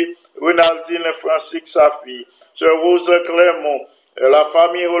et Renaldine Francis, sa fille, sœur Rose Clermont, la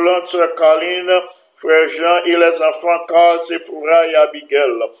famille Hollande, sœur Caroline, frère Jean et les enfants Carl, Sephora et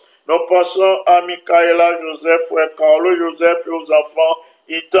Abigail. Nous passons à Michaela Joseph, frère Carlo Joseph et aux enfants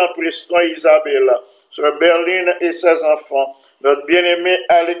Ethan, Preston et Isabella, sœur Berline et ses enfants, notre bien-aimé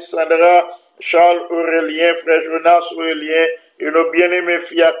Alexandra, Charles Aurélien, frère Jonas Aurélien et nos bien-aimés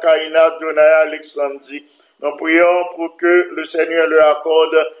filles Kaina, Jonah et Alexandrie. Nous prions pour que le Seigneur leur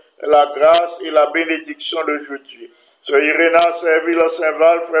accorde la grâce et la bénédiction d'aujourd'hui. Sœur Iréna Serville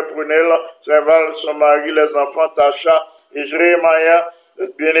Saint-Val, frère Prunel Saint-Val, son mari, les enfants Tacha et Jérémia,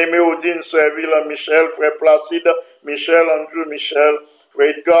 bien-aimé Odine Serville Michel, frère Placide Michel, Andrew Michel, frère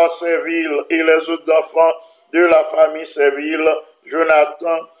Edgar Serville et les autres enfants de la famille Serville,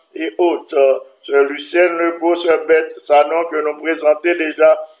 Jonathan et autres. Sœur Lucienne Legault, sœur Bête Sanon que nous présentons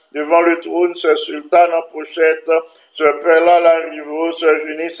déjà devant le trône, sœur Sultane en Pochette, sœur Perla Larivo, sœur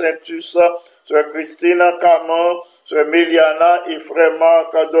Junie Saintus, sœur Christine Camon, sœur Méliana et frère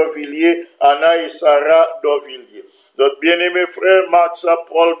Marc Dorvillier, Anna et Sarah Dorvillier. Notre bien-aimé frère Max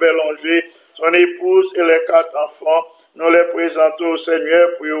Paul Bélanger, son épouse et les 4 enfants, nous les présentons au Seigneur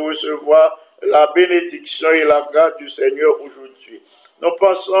pour y recevoir la bénédiction et la grâce du Seigneur aujourd'hui. Nous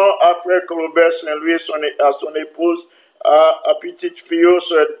passons à frère Claubert Saint-Louis et à son épouse, à petite fille,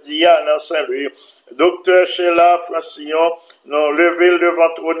 sœur Diane Saint-Louis, docteur Sheila Francillon, nous levons devant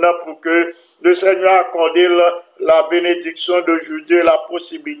trône pour que le Seigneur accorde la bénédiction d'aujourd'hui et la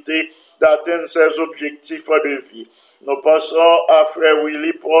possibilité d'atteindre ses objectifs de vie. Nous pensons à frère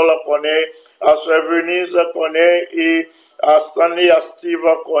Willy Paul, qu'on est, à sœur Venise, qu'on est, et à Stanley, à Steve,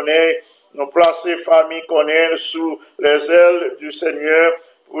 qu'on est. Nous placer famille, qu'on est sous les ailes du Seigneur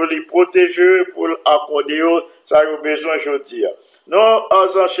pour les protéger, pour l'accorder, ça a besoin aujourd'hui. Nous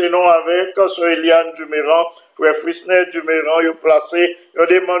enchaînons avec sœur Eliane Duméran, frère Frisnet Duméran, ils ont placé une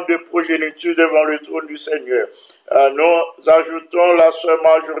demande de progéniture devant le trône du Seigneur. Nous ajoutons la sœur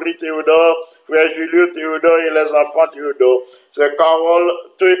Marjorie Théodore, frère Julio Théodore et les enfants Théodore. C'est Carole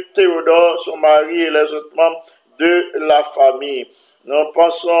Théodore, son mari et les autres membres de la famille. Nous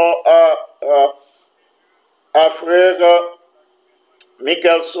pensons à frère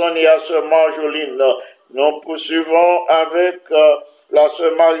Michelson et à sœur Marjoline. Nous poursuivons avec la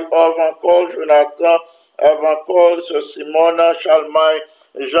sœur Marie-Ove encore, Jonathan, Avancol, sœur Simone, Charlemagne,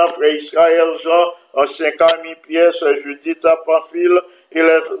 Jean, frère Israël, Jean, ancien Camille Pierre, sœur Judith, Pamphile, et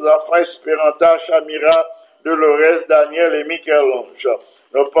les enfants Espéranta, Chamira, Dolores, Daniel et Michel-Ange.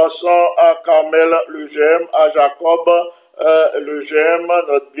 Nous passons à Carmel Lugem, à Jacob Lugem,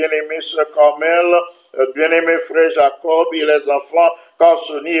 notre bien-aimé sœur Carmel, notre bien-aimé frère Jacob et les enfants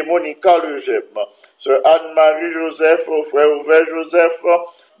Carsoni et Monica Lugem. Sœur Anne-Marie Joseph, frère Ouvert Joseph,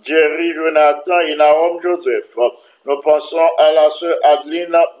 Jerry Jonathan et Naom Joseph. Nous pensons à la sœur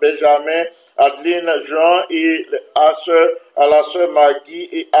Adeline Benjamin, Adeline Jean et à la sœur Maggie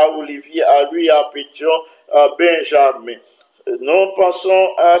et à Olivier, à lui et à Pétion, à Benjamin. Nous pensons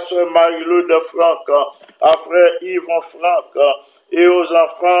à sœur Marie-Lou de Franck, à frère Yvon Franck et aux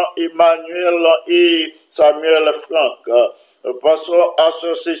enfants Emmanuel et Samuel Franck. Nous passons à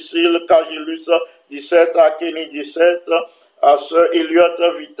sœur Cécile Cagilus, 17, à Kenny 17, à sœur Eliott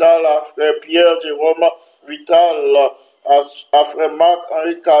Vital, à frère Pierre Jérôme Vital, à frère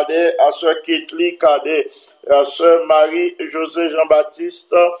Marc-Henri Cadet, à sœur Kitli Cadet, à sœur Marie-José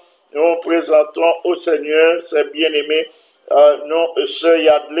Jean-Baptiste. Nous présentons au Seigneur, ses bien-aimés, nous, sœur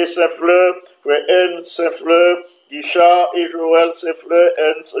Yadley Saint-Fleur, frère N. Saint-Fleur, Guichard et Joël Saint-Fleur,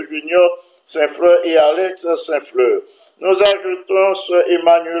 Ernst Junior Saint-Fleur et Alex Saint-Fleur. Nous ajoutons sœur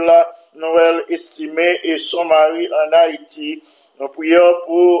Emmanuela Noël estimée et son mari en Haïti. Nous prions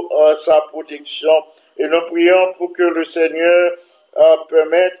pour sa protection et nous prions pour que le Seigneur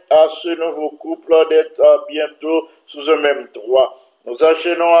permette à ce nouveau couple d'être bientôt sous un même toit. Nous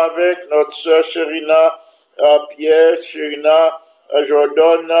enchaînons avec notre sœur Chérina Pierre, Chérina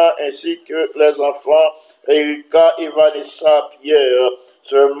Jordan, ainsi que les enfants Erika et Vanessa Pierre,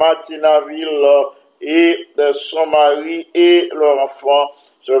 sœur Martinaville et son mari et leur enfant,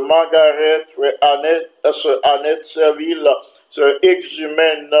 sœur Margaret, sœur Annette Serville, sœur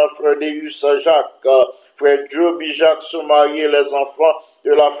Exumène, frère Deus Jacques, frère Joby Jacques, son mari et les enfants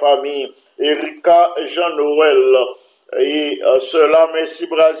de la famille, Erika Jean-Noël, et sœur Messi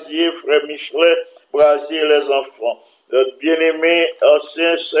Brasier, frère Michelet Brasier et les enfants. Notre bien-aimé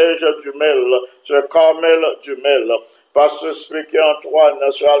ancien Serge Dumel, sœur Carmel Dumel, pasteur Spéquet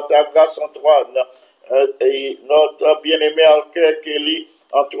Antoine, sœur Altagrace Antoine, et notre bien-aimé Alker Kelly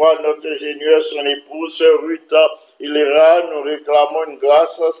Antoine, notre ingénieur, son épouse, sœur Ruth Hilera. Nous réclamons une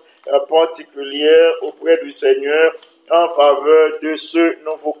grâce particulière auprès du Seigneur en faveur de ce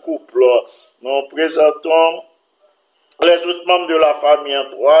nouveau couple. Nous présentons les autres membres de la famille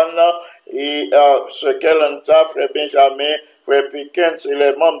Antoine et sœur Kelanta, frère Benjamin, frère Pickens et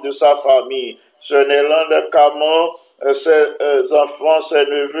les membres de sa famille. Sœur Nélande Camon, ses enfants, ses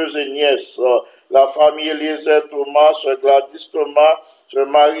neveux et nièces. La famille Eliezer Thomas, sœur Gladys Thomas, sœur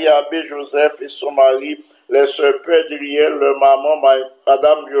Marie-Abbé Joseph et son mari, les sœurs Pédriel, leur maman,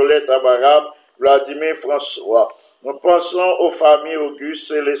 madame Violette Abraham, Vladimir François. Nous pensons aux familles Auguste,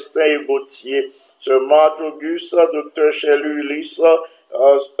 Célestin et Gauthier, sœur Marthe Auguste, docteur Chélu Ulysse,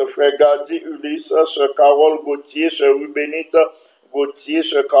 frère Gadi Ulysse, sœur Carole Gauthier, sœur Rubénite Gauthier,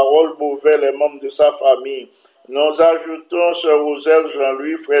 sœur Carole Beauvais, les membres de sa famille. Nous ajoutons sœur Roselle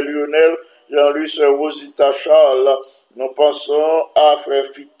Jean-Louis, frère Lionel Jean-Louis, sœur Rosita Charles. Nous pensons à frère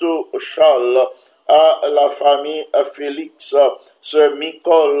Fito Charles, à la famille Félix, sœur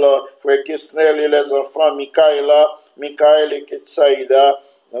Nicole, frère Kesnel et les enfants Michael et Ketsaïda.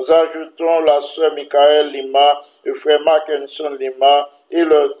 Nous ajoutons la sœur Michael Lima, le frère Mackinson Lima et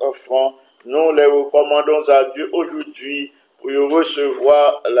leurs enfants. Nous les recommandons à Dieu aujourd'hui pour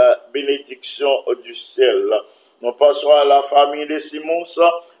recevoir la bénédiction du ciel. Nous passons à la famille de Simons,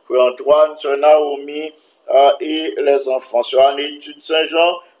 frère Antoine, sœur Naomi et les enfants. Sœur Anne-Étude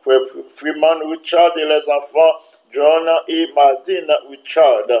Saint-Jean, frère Freeman Richard et les enfants John et Madine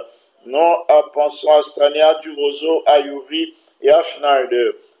Richard. Nous pensons à Stania Durozo, à Yuri et à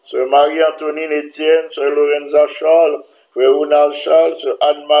Schneider. Sœur Marie-Antonine Etienne, sœur Lorenza Charles, Frère Ronald Charles, Sœur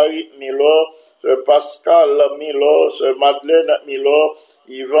Anne-Marie Milor, Sœur Pascal Milor, Sœur Madeleine Milor,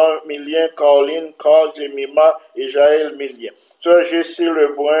 Yvan Milien, Caroline, Carl Jemima et Jaël Milien. Sœur Jessie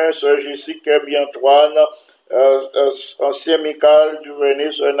Lebrun, Sœur Jessie Kerby-Antoine, ancien Michael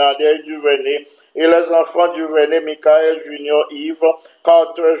Duvernay, Sœur Nadia Duvernay, et les enfants Duvernay, Michael Junior Yves,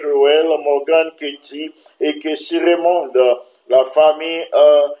 Carter Joël, Morgan Ketty et Kessie Raymond, la famille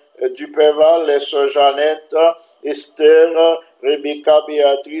Duperval, les sœurs Jeannette, Esther, Rebecca,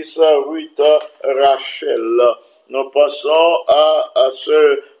 Béatrice, Ruth, Rachel. Nous passons à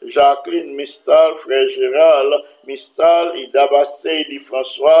sœur Jacqueline Mistal, frère Gérald Mistal, Ida Basset, Ida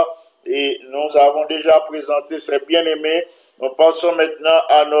François, et nous avons déjà présenté ces bien-aimés. Nous passons maintenant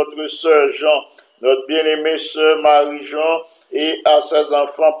à notre sœur Jean, notre bien-aimée sœur Marie-Jean, et à ses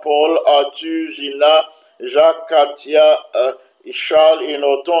enfants Paul, Arthur, Gina, Jacques, Katia, Charles et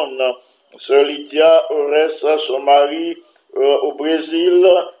Norton, sœur Lydia, Aurès, son mari au Brésil,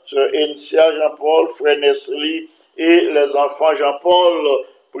 sœur Encia, Jean-Paul, frère Nestlé et les enfants Jean-Paul.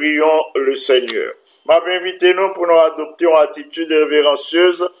 Prions le Seigneur. M'a invité nous pour nous adopter une attitude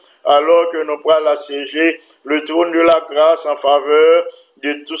révérencieuse alors que nous prenons assiéger le trône de la grâce en faveur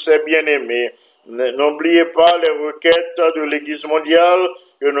de tous ces bien-aimés. N'oubliez pas les requêtes de l'Église mondiale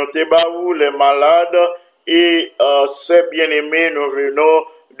que nous débattons, les malades et ces bien-aimés nous venons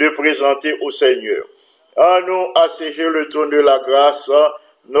de présenter au Seigneur. À nous assiéger le trône de la grâce,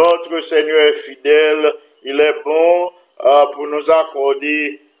 notre Seigneur est fidèle, il est bon pour nous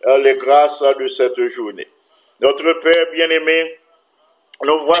accorder les grâces de cette journée. Notre Père bien-aimé,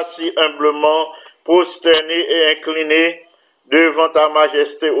 nous voici humblement prosternés et inclinés devant ta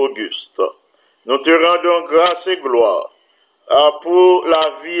majesté auguste. Nous te rendons grâce et gloire pour la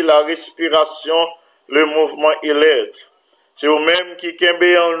vie, la respiration, le mouvement et l'être. C'est vous-même qui kembe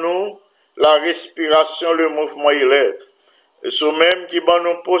en nous la respiration, le mouvement et l'être. C'est vous-même qui donne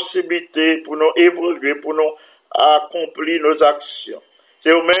nos possibilités pour nous évoluer, pour nous accomplir nos actions.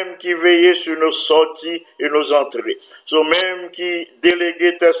 C'est vous-même qui veillez sur nos sorties et nos entrées. C'est vous-même qui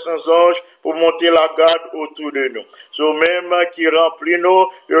déléguez tes saints anges pour monter la garde autour de nous. C'est vous-même qui remplit nous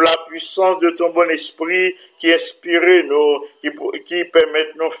de la puissance de ton bon esprit, qui inspire nous, qui permet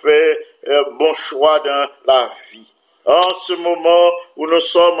de nous faire bon choix dans la vie. En ce moment où nous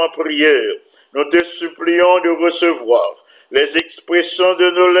sommes en prière, nous te supplions de recevoir les expressions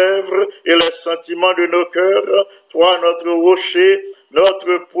de nos lèvres et les sentiments de nos cœurs, toi notre rocher,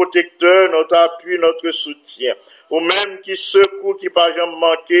 notre protecteur, notre appui, notre soutien. Ou même qui secoue, qui pas jamais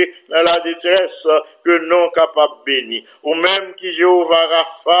manqué dans la détresse, que non capable béni. Ou même qui Jéhovah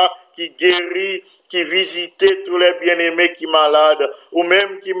Rapha, qui guérit, qui visitait tous les bien-aimés qui malades, ou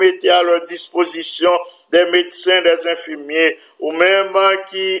même qui mettait à leur disposition des médecins, des infirmiers, ou même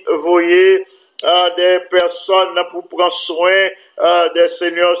qui voyait des personnes pour prendre soin des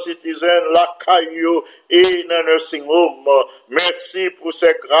seniors citizens, la caillou et dans nursing home. Merci pour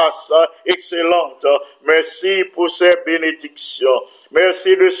ces grâces excellentes. Merci pour ces bénédictions.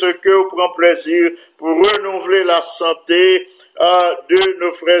 Merci de ce que vous prenez plaisir pour renouveler la santé de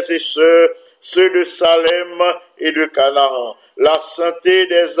nos frères et sœurs, ceux de Salem et de Canaan. La santé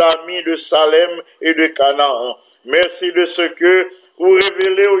des amis de Salem et de Canaan. Merci de ce que vous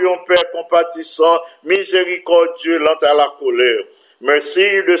révélez au Père compatissant, miséricordieux, lent à la colère.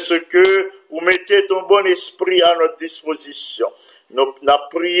 Merci de ce que vous mettez ton bon esprit à notre disposition. Nous avons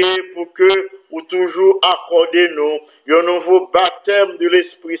prié pour que vous toujours accordez nous un nouveau baptême de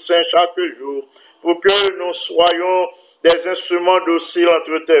l'Esprit Saint chaque jour, pour que nous soyons des instruments dociles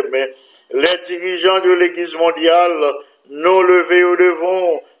entre tes mains. Les dirigeants de l'Église mondiale, nous levés au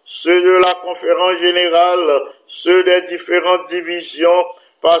devant, ceux de la conférence générale, ceux des différentes divisions,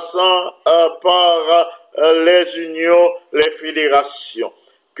 passant par les unions, les fédérations.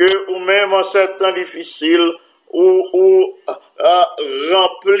 Que ou même en ces temps difficiles, ou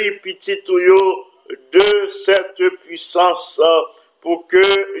rempli petit tuyau de cette puissance pour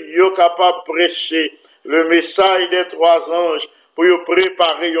que yo capable de prêcher le message des trois anges, pour yo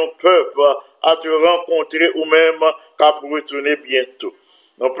préparer un peuple à te rencontrer ou même qu'à retourner bientôt.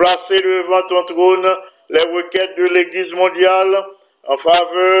 Nous placer devant ton trône les requêtes de l'Église mondiale en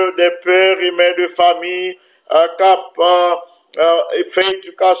faveur des pères et mères de famille, fait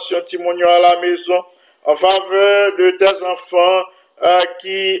éducation timonial à la maison, en faveur de tes enfants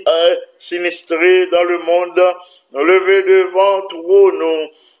qui sinistrés dans le monde, nous lever devant toi, nous,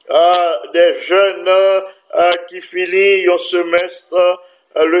 des jeunes qui finissent un semestre,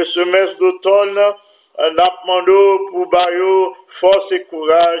 le semestre d'automne, n'apmando pour bayo force et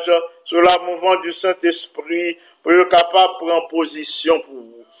courage sur la mouvement du Saint-Esprit pour être capable de prendre position pour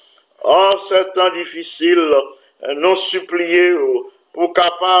vous. En ces temps difficiles, nous supplier pour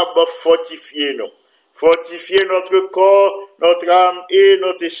capable fortifier nous. Fortifier notre corps, notre âme et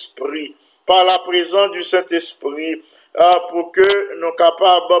notre esprit par la présence du Saint-Esprit pour que nous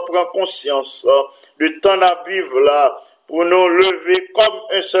capables de prendre conscience du temps à vivre là, pour nous lever comme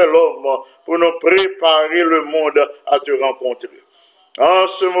un seul homme, pour nous préparer le monde à te rencontrer. En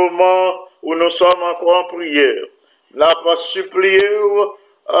ce moment où nous sommes encore en prière, nous avons supplié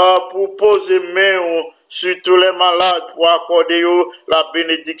pour poser main sur tous les malades, pour accorder la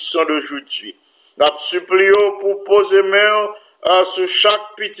bénédiction d'aujourd'hui. Nous avons supplié pour poser main sur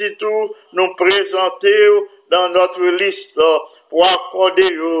chaque petit tour, nous présenter dans notre liste pour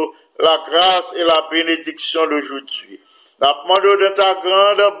accorder la grâce et la bénédiction d'aujourd'hui. Nous demandons de ta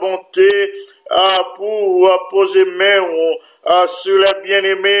grande bonté pour poser main sur les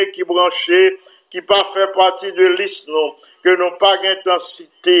bien-aimés qui branchés, qui pas fait partie de liste, non, que n'ont pas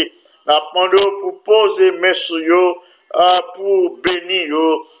d'intensité. Nous demandons pour poser main sur eux, pour bénir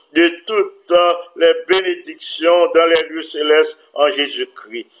de toutes les bénédictions dans les lieux célestes en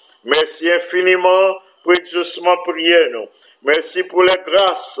Jésus-Christ. Merci infiniment pour exaucement prière, nous. Merci pour les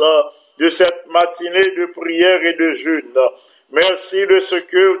grâces de cette matinée de prière et de jeûne. Merci de ce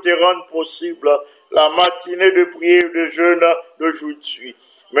que tu rends possible la matinée de prière et de jeûne d'aujourd'hui.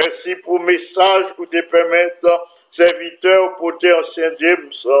 Merci pour le message que tu permets, serviteur pour tes anciens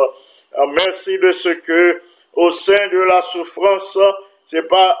James. Merci de ce que, au sein de la souffrance, c'est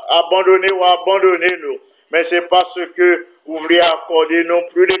pas abandonner ou abandonner nous, mais c'est parce que vous voulez accorder non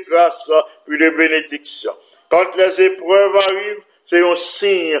plus de grâce, plus de bénédiction. Quand les épreuves arrivent, c'est un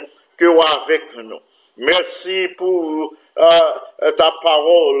signe que vous êtes avec nous. Merci pour ta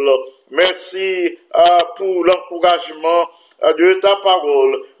parole. Merci pour l'encouragement de ta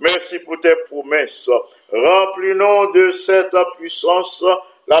parole. Merci pour tes promesses. Remplis-nous de cette puissance,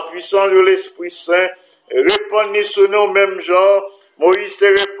 la puissance de l'Esprit Saint. Répandez sur nous mêmes gens. Moïse te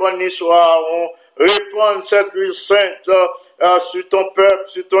répandit sur Aaron. Répandre cette huile sainte sur ton peuple,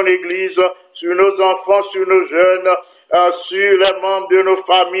 sur ton église, sur nos enfants, sur nos jeunes, sur les membres de nos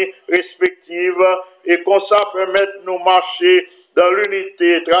familles respectives, et qu'on ça permette de nous marcher dans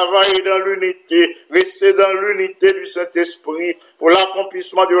l'unité, travailler dans l'unité, rester dans l'unité du Saint-Esprit pour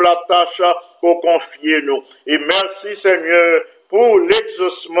l'accomplissement de la tâche qu'on confie nous. Et merci Seigneur pour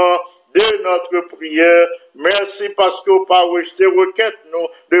l'exaucement de notre prière. Merci parce que vous pas rejeté requête nous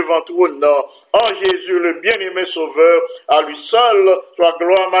devant ton nom. En Jésus, le bien-aimé Sauveur, à lui seul soit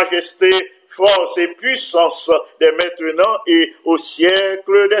gloire, majesté, force et puissance dès maintenant et au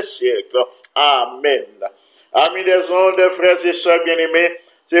siècle des siècles. Amen. Amis des ondes, des frères et sœurs bien-aimés,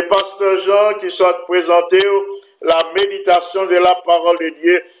 c'est Pasteur Jean qui soit présenté la méditation de la parole de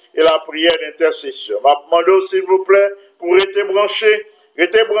Dieu et la prière d'intercession. Je demande s'il vous plaît pour être branché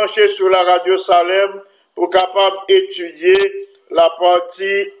sur la radio Salem pour capable étudier la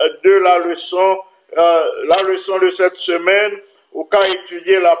partie de la leçon de cette semaine, ou qu'à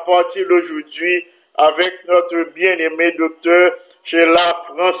étudier la partie d'aujourd'hui avec notre bien-aimé docteur Sheila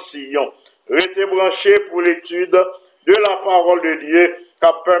Francillon. Restez branchés pour l'étude de la parole de Dieu, qui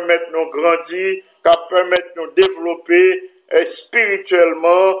permet de nous grandir, qui permet de nous développer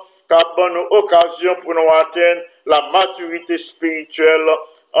spirituellement, qui donne nous occasion pour nous atteindre la maturité spirituelle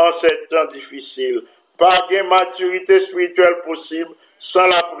en ces temps difficiles. Pas de maturité spirituelle possible sans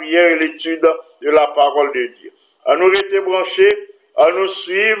la prière et l'étude de la parole de Dieu. À nous rester branchés, à nous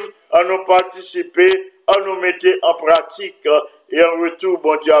suivre, à nous participer, à nous mettre en pratique, et en retour,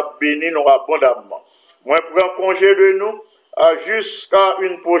 bon Dieu a béni nous abondamment. Moi, je prends congé de nous jusqu'à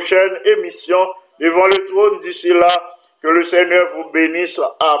une prochaine émission devant le trône. D'ici là, que le Seigneur vous bénisse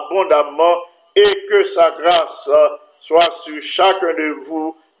abondamment et que sa grâce soit sur chacun de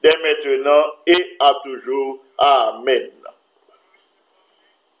vous dès maintenant et à toujours. Amen.